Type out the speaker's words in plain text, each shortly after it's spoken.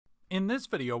In this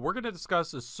video, we're going to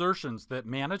discuss assertions that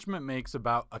management makes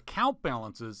about account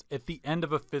balances at the end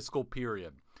of a fiscal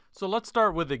period. So let's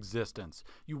start with existence.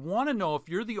 You want to know, if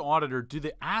you're the auditor, do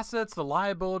the assets, the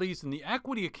liabilities, and the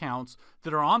equity accounts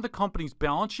that are on the company's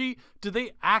balance sheet, do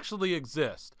they actually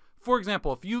exist? For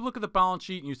example, if you look at the balance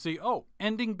sheet and you see, oh,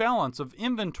 ending balance of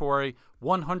inventory,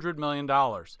 $100 million.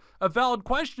 A valid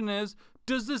question is,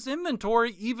 does this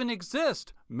inventory even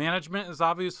exist? Management is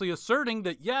obviously asserting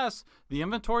that yes, the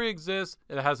inventory exists.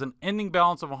 It has an ending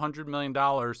balance of $100 million,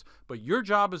 but your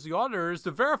job as the auditor is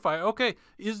to verify, okay,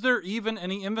 is there even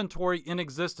any inventory in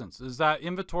existence? Does that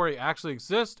inventory actually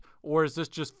exist, or is this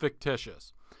just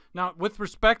fictitious? Now, with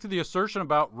respect to the assertion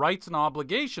about rights and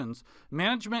obligations,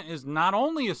 management is not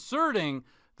only asserting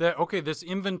that, okay, this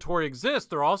inventory exists,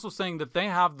 they're also saying that they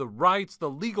have the rights, the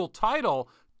legal title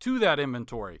to that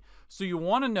inventory. So you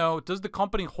want to know, does the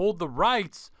company hold the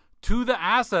rights to the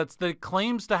assets that it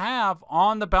claims to have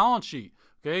on the balance sheet?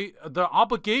 Okay, the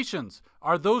obligations,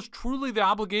 are those truly the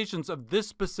obligations of this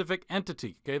specific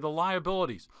entity? Okay, the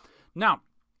liabilities. Now,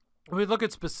 when we look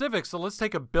at specifics, so let's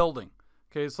take a building.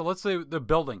 Okay, so let's say the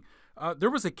building.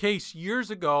 There was a case years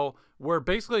ago where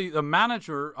basically the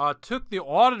manager took the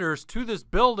auditors to this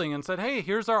building and said, hey,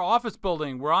 here's our office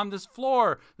building. We're on this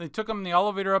floor. They took them in the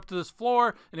elevator up to this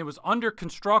floor, and it was under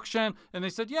construction. And they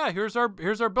said, yeah, here's our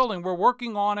building. We're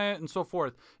working on it, and so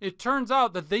forth. It turns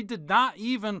out that they didn't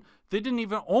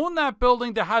even own that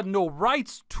building. They had no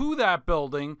rights to that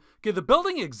building. Okay, the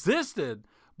building existed,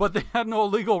 but they had no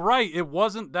legal right. It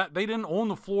wasn't that they didn't own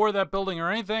the floor of that building or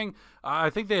anything.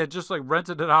 I think they had just like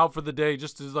rented it out for the day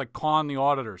just to like con the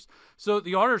auditors. So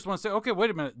the auditors want to say, okay, wait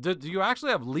a minute. Do you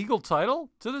actually have legal title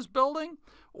to this building?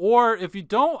 Or if you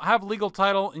don't have legal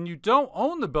title and you don't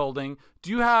own the building,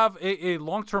 do you have a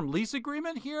long-term lease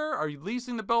agreement here? Are you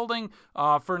leasing the building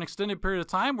for an extended period of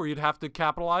time where you'd have to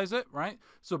capitalize it, right?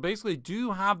 So basically, do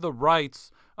you have the rights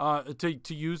to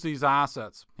use these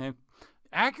assets? Okay.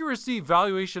 Accuracy,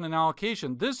 valuation, and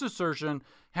allocation. This assertion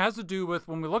has to do with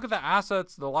when we look at the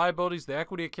assets, the liabilities, the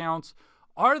equity accounts,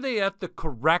 are they at the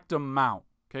correct amount?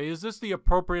 Okay, is this the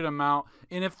appropriate amount?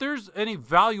 And if there's any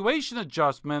valuation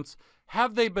adjustments,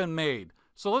 have they been made?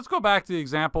 So let's go back to the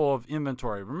example of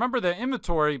inventory. Remember that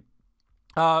inventory,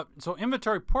 so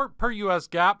inventory per U.S.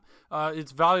 GAAP,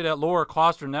 it's valued at lower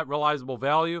cost or net realizable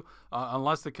value.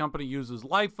 Unless the company uses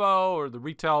LIFO or the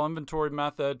retail inventory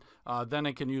method, then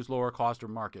it can use lower cost or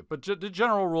market. But the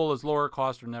general rule is lower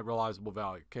cost or net realizable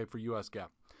value, okay, for U.S. GAAP.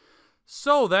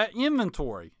 So that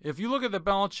inventory, if you look at the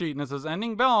balance sheet and it says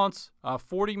ending balance,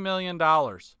 $40 million,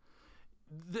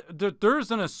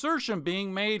 there's an assertion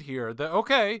being made here that,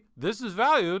 okay, this is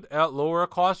valued at lower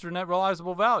cost or net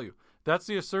realizable value. That's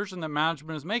the assertion that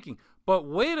management is making. But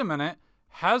wait a minute,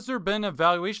 has there been a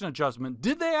valuation adjustment?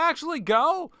 Did they actually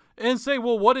go and say,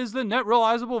 well, what is the net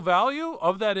realizable value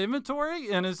of that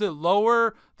inventory? And is it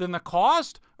lower than the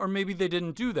cost? Or maybe they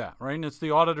didn't do that, right? And it's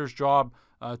the auditor's job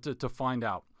to find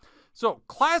out. So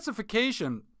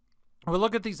classification, we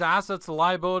look at these assets, the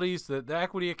liabilities, the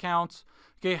equity accounts.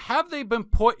 Okay, have they been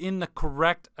put in the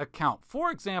correct account? For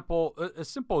example, a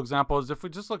simple example is if we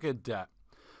just look at debt.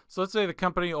 So let's say the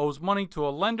company owes money to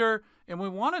a lender, and we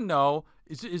want to know,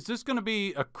 is this going to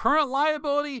be a current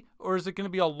liability, or is it going to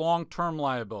be a long-term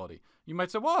liability? You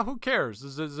might say, well, who cares?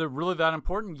 Is it really that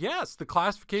important? Yes, the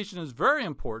classification is very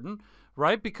important,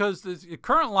 right? Because the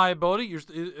current liability, you're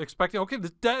expecting, okay,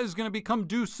 this debt is going to become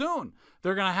due soon.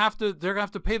 They're going to have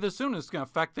to pay this soon. It's going to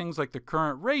affect things like the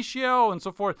current ratio and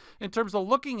so forth in terms of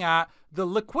looking at the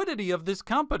liquidity of this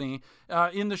company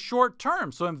in the short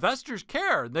term. So investors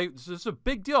care. It's a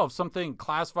big deal if something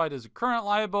classified as a current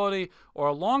liability or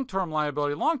a long-term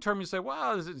liability. Long-term, you say,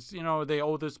 well, they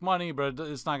owe this money, but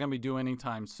it's not going to be due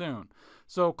anytime soon.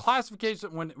 So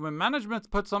classification, when management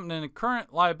puts something in a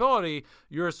current liability,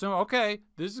 you're assuming, okay,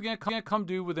 this is going to come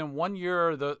due within 1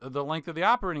 year, or the length of the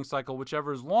operating cycle,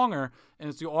 whichever is longer, and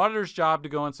it's the auditor's job to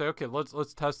go and say, okay,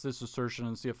 let's test this assertion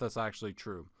and see if that's actually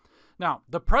true. Now,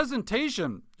 the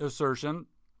presentation assertion,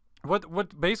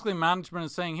 what basically management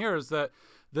is saying here is that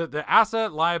the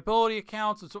asset liability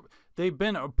accounts, they've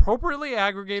been appropriately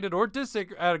aggregated or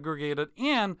disaggregated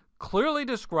and clearly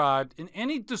described, and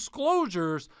any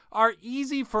disclosures are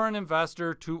easy for an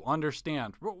investor to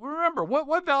understand. Remember,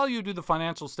 what value do the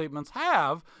financial statements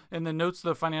have and the notes of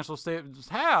the financial statements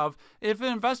have if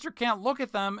an investor can't look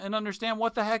at them and understand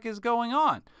what the heck is going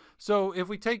on? So if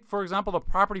we take, for example, the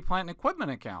property, plant, and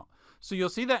equipment account. So you'll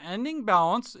see the ending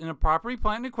balance in a property,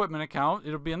 plant, and equipment account.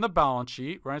 It'll be in the balance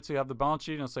sheet, right? So you have the balance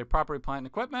sheet and it'll say property, plant, and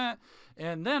equipment.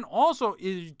 And then also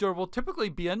there will typically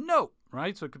be a note,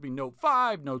 right? So it could be note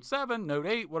 5, note 7, note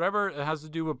 8, whatever it has to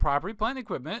do with property, plant, and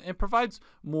equipment. It provides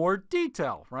more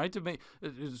detail, right? To make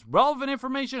it's relevant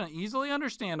information and easily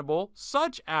understandable,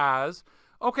 such as,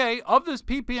 okay, of this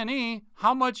PP&E,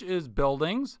 how much is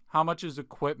buildings? How much is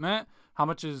equipment? How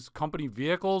much is company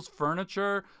vehicles,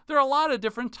 furniture? There are a lot of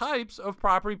different types of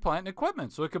property, plant, and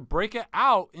equipment. So it could break it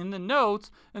out in the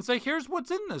notes and say, here's what's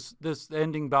in this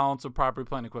ending balance of property,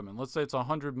 plant, and equipment. Let's say it's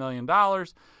 $100 million.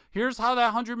 Here's how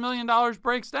that $100 million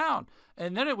breaks down.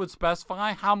 And then it would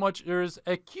specify how much there is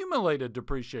accumulated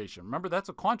depreciation. Remember, that's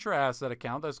a contra asset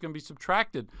account that's going to be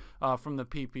subtracted from the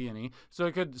PP&E. So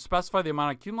it could specify the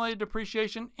amount of accumulated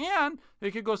depreciation, and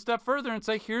it could go a step further and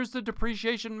say, here's the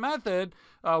depreciation method.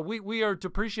 We are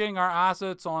depreciating our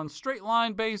assets on straight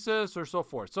line basis or so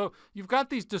forth. So you've got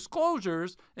these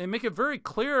disclosures and make it very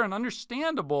clear and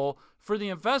understandable for the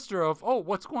investor of, oh,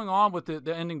 what's going on with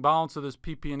the ending balance of this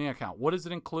PP&E account? What does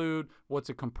it include? What's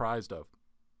it comprised of?